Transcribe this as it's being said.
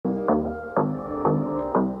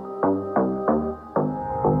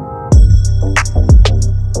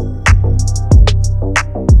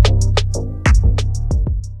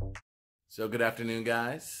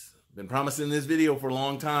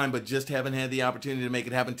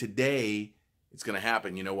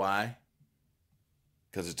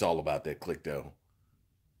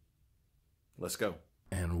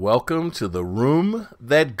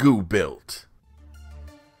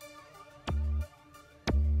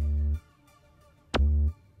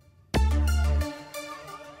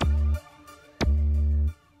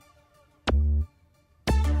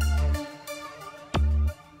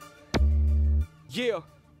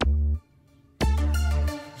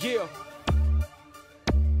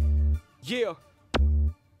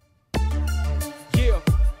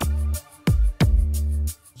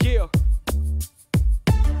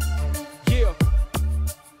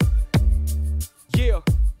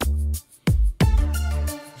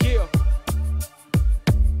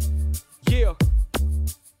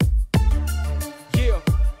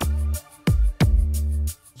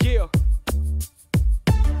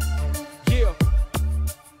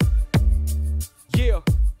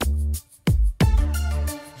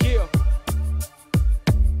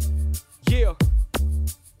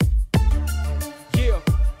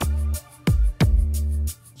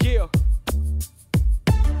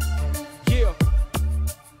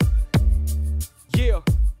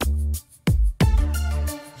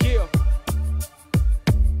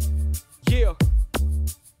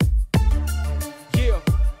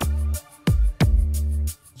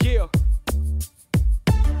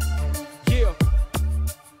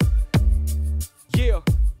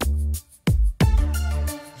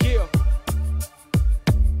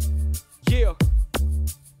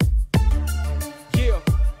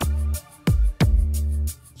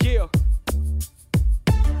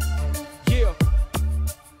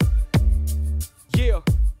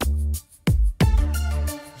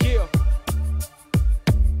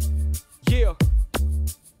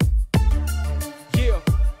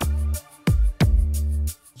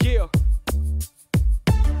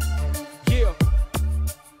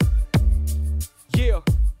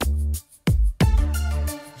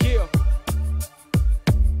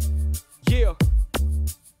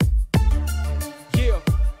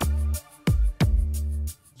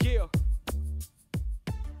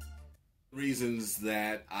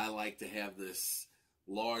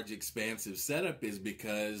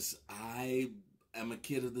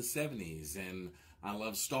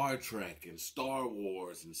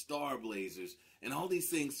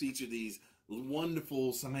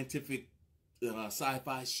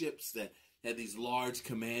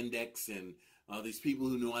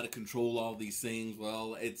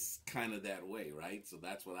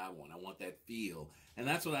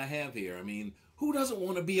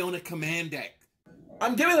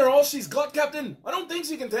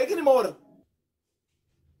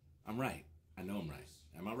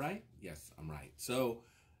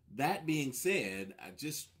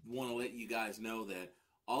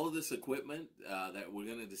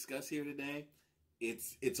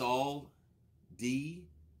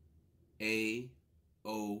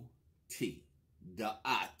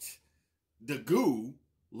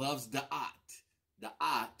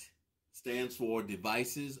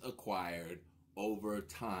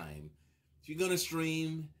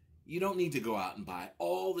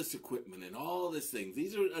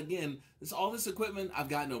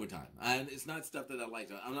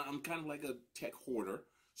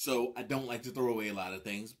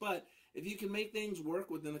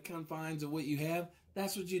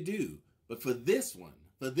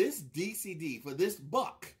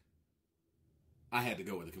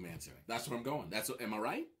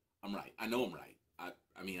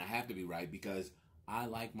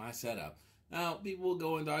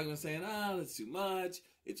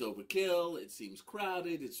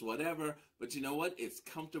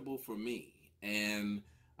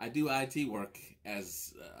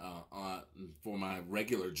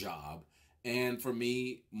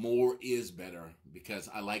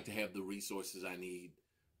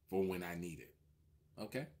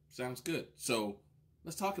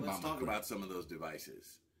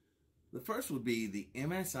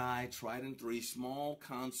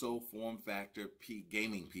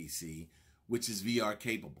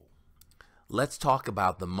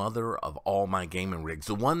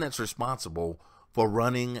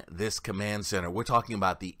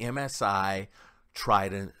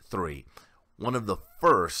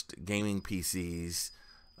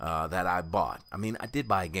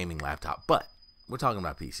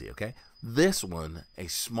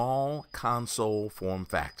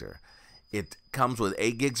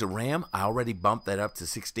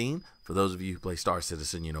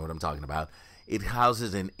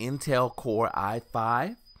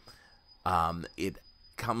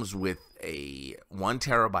a 1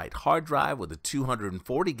 terabyte hard drive with a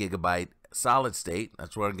 240 gigabyte solid state.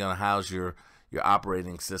 That's where I'm going to house your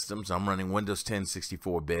operating systems. I'm running Windows 10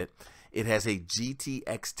 64-bit. It has a GTX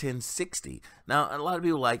 1060. Now, a lot of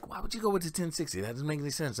people are like, why would you go with the 1060? That doesn't make any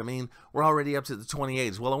sense. I mean, we're already up to the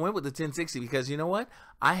 2080s. Well, I went with the 1060 because you know what?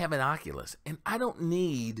 I have an Oculus, and I don't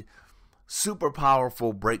need super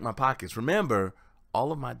powerful break my pockets. Remember,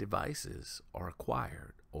 all of my devices are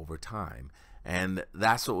acquired over time, and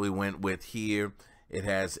that's what we went with here. It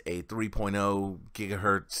has a 3.0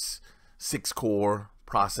 gigahertz 6-core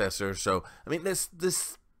processor. So, I mean,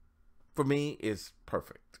 this for me is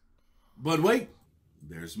perfect. But wait,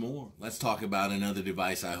 there's more. Let's talk about another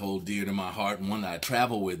device I hold dear to my heart and one that I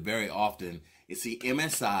travel with very often. It's the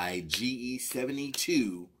MSI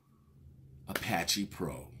GE72 Apache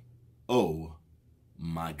Pro. Oh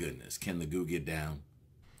my goodness. Can the goo get down?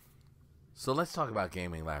 So let's talk about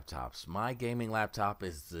gaming laptops. My gaming laptop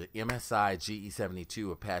is the MSI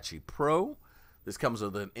GE72 Apache Pro. This comes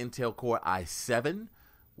with an Intel Core i7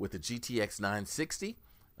 with a GTX 960.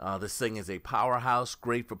 This thing is a powerhouse,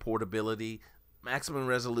 great for portability. Maximum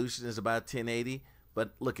resolution is about 1080,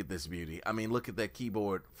 but look at this beauty. I mean, look at that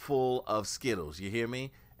keyboard full of Skittles. You hear me?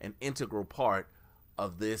 An integral part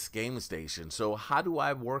of this gaming station. So how do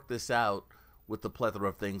I work this out with the plethora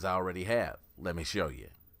of things I already have? Let me show you.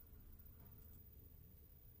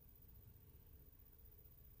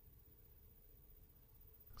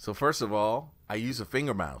 So first of all, I use a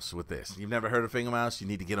finger mouse with this. You've never heard of finger mouse? You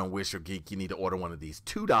need to get on Wish or Geek. You need to order one of these.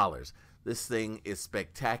 $2. This thing is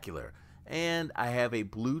spectacular. And I have a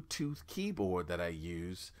Bluetooth keyboard that I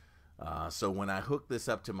use. So when I hook this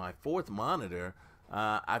up to my 4th monitor,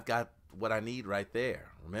 I've got what I need right there.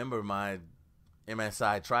 Remember, my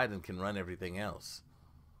MSI Trident can run everything else.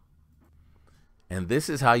 And this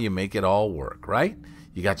is how you make it all work, right?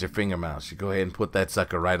 You got your finger mouse. You go ahead and put that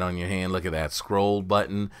sucker right on your hand. Look at that scroll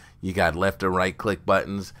button. You got left and right click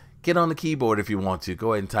buttons. Get on the keyboard if you want to.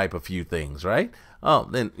 Go ahead and type a few things, right? Oh,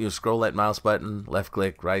 then you scroll that mouse button, left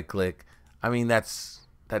click, right click. I mean, that's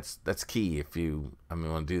key if you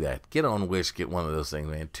want to do that. Get on Wish, get one of those things,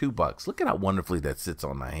 man. $2. Look at how wonderfully that sits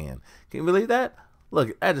on my hand. Can you believe that?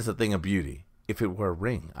 Look, that is a thing of beauty. If it were a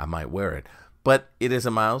ring, I might wear it. But it is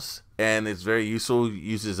a mouse, and it's very useful. It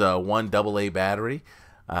uses a 1 AA battery,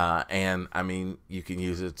 and I mean, you can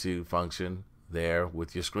use it to function there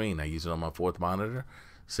with your screen. I use it on my 4th monitor,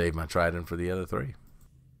 save my Trident for the other 3.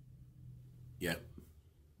 Yep,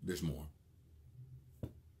 there's more.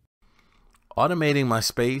 Automating my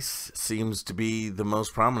space seems to be the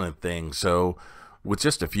most prominent thing. So with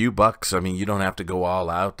just a few bucks, I mean, you don't have to go all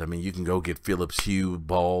out. I mean, you can go get Philips Hue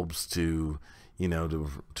bulbs to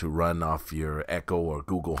run off your Echo or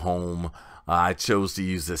Google Home. I chose to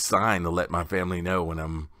use this sign to let my family know when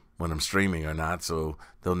I'm streaming or not, so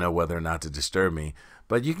they'll know whether or not to disturb me.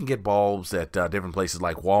 But you can get bulbs at different places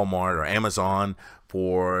like Walmart or Amazon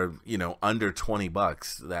for under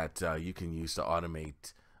 $20 that you can use to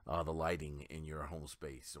automate the lighting in your home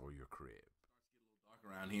space or your crib.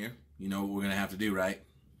 Dark around here. You know what we're gonna have to do, right?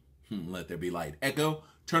 Let there be light. Echo,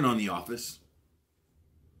 turn on the office.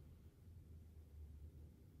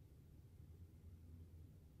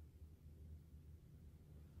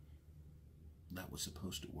 That was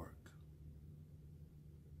supposed to work.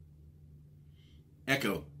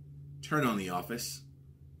 Echo, turn on the office.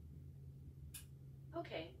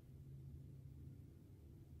 Okay.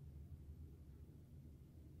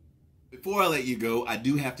 Before I let you go, I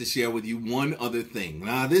do have to share with you one other thing.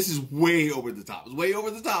 Now, this is way over the top. It's way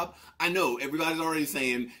over the top. I know everybody's already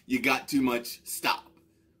saying you got too much. Stop.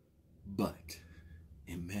 But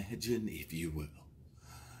imagine, if you will,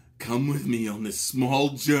 come with me on this small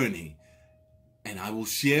journey, and I will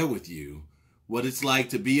share with you what it's like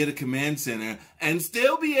to be at a command center and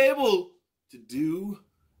still be able to do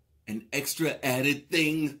an extra added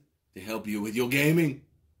thing to help you with your gaming,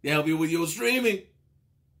 to help you with your streaming.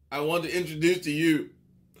 I want to introduce to you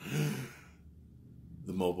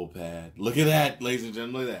the mobile pad. Look at that, ladies and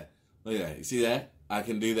gentlemen. Look at that. Look at that. You see that? I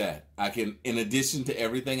can do that. I can, in addition to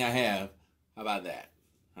everything I have. How about that?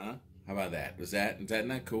 Huh? How about that? Is that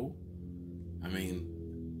not cool? I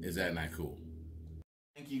mean, is that not cool?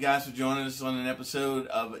 Thank you guys for joining us on an episode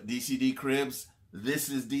of DCD Cribs. This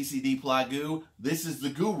is DCD Plagoo. This is the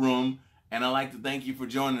Goo Room. And I'd like to thank you for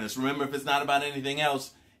joining us. Remember, if it's not about anything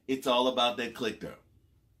else, it's all about Datclickdoe.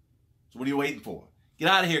 So what are you waiting for? Get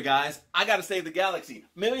out of here, guys. I got to save the galaxy.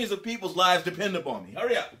 Millions of people's lives depend upon me.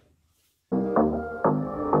 Hurry up.